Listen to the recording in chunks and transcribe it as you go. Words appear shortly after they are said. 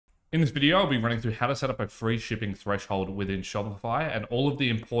In this video, I'll be running through how to set up a free shipping threshold within Shopify and all of the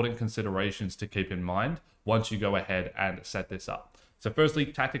important considerations to keep in mind once you go ahead and set this up. So firstly,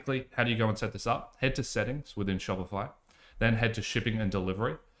 tactically, how do you go and set this up? Head to settings within Shopify, then head to shipping and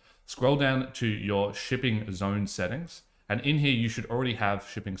delivery. Scroll down to your shipping zone settings. And in here, you should already have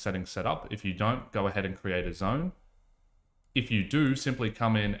shipping settings set up. If you don't, go ahead and create a zone. If you do, simply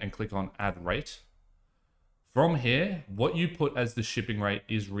come in and click on add rate. From here, what you put as the shipping rate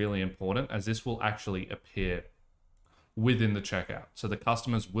is really important, as this will actually appear within the checkout. So the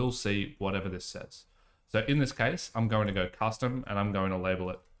customers will see whatever this says. So in this case, I'm going to go custom and I'm going to label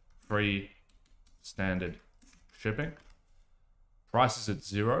it free standard shipping. Price is at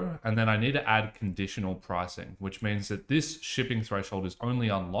 0. And then I need to add conditional pricing, which means that this shipping threshold is only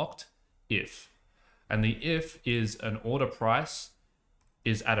unlocked if. And the if is an order price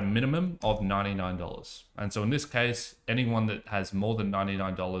is at a minimum of $99. And so in this case, anyone that has more than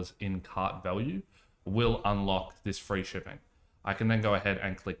 $99 in cart value will unlock this free shipping. I can then go ahead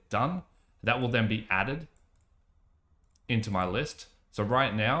and click done. That will then be added into my list. So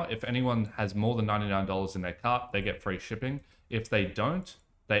right now, if anyone has more than $99 in their cart, they get free shipping. If they don't,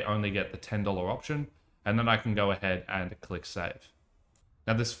 they only get the $10 option. And then I can go ahead and click save.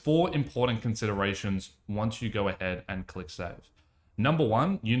 Now there's 4 important considerations once you go ahead and click save. Number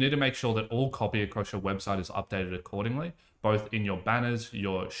 1, you need to make sure that all copy across your website is updated accordingly, both in your banners,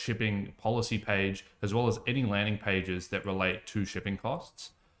 your shipping policy page, as well as any landing pages that relate to shipping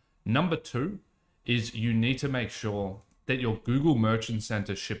costs. Number 2 is you need to make sure that your Google Merchant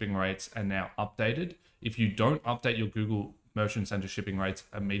Center shipping rates are now updated. If you don't update your Google Merchant Center shipping rates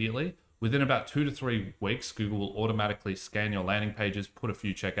immediately, within about 2 to 3 weeks, Google will automatically scan your landing pages, put a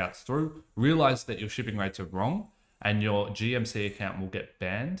few checkouts through, realize that your shipping rates are wrong, and your GMC account will get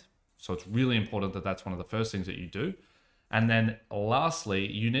banned. So it's really important that that's one of the first things that you do. And then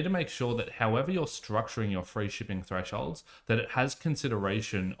lastly, you need to make sure that however you're structuring your free shipping thresholds, that it has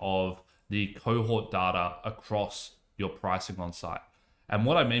consideration of the cohort data across your pricing on site. And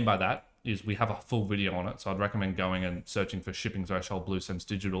what I mean by that is we have a full video on it. So I'd recommend going and searching for shipping threshold BlueSense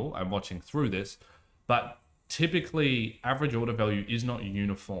Digital and watching through this. But typically average order value is not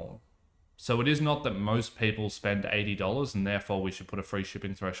uniform. So it is not that most people spend $80 and therefore we should put a free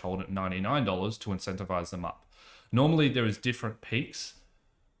shipping threshold at $99 to incentivize them up. Normally there is different peaks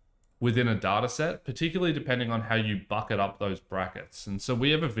within a data set, particularly depending on how you bucket up those brackets. And so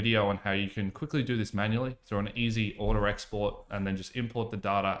we have a video on how you can quickly do this manually through an easy order export and then just import the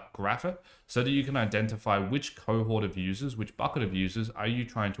data, graph it, so that you can identify which cohort of users, which bucket of users are you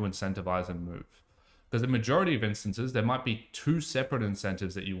trying to incentivize and move. Because the majority of instances, there might be 2 separate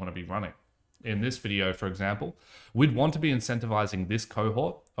incentives that you want to be running. In this video, for example, we'd want to be incentivizing this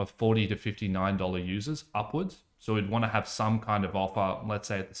cohort of $40 to $59 users upwards. So we'd want to have some kind of offer, let's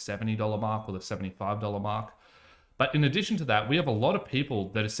say at the $70 mark or the $75 mark. But in addition to that, we have a lot of people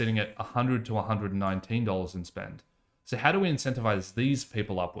that are sitting at $100 to $119 in spend. So how do we incentivize these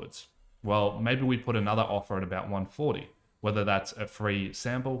people upwards? Well, maybe we put another offer at about $140, whether that's a free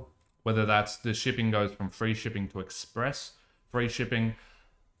sample, whether that's the shipping goes from free shipping to express free shipping.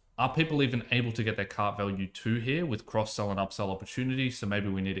 Are people even able to get their cart value to here with cross-sell and upsell opportunities? So maybe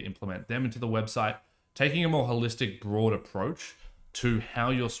we need to implement them into the website. Taking a more holistic, broad approach to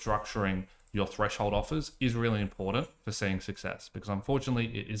how you're structuring your threshold offers is really important for seeing success, because unfortunately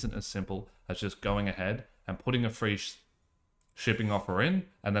it isn't as simple as just going ahead and putting a free shipping offer in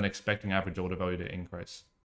and then expecting average order value to increase.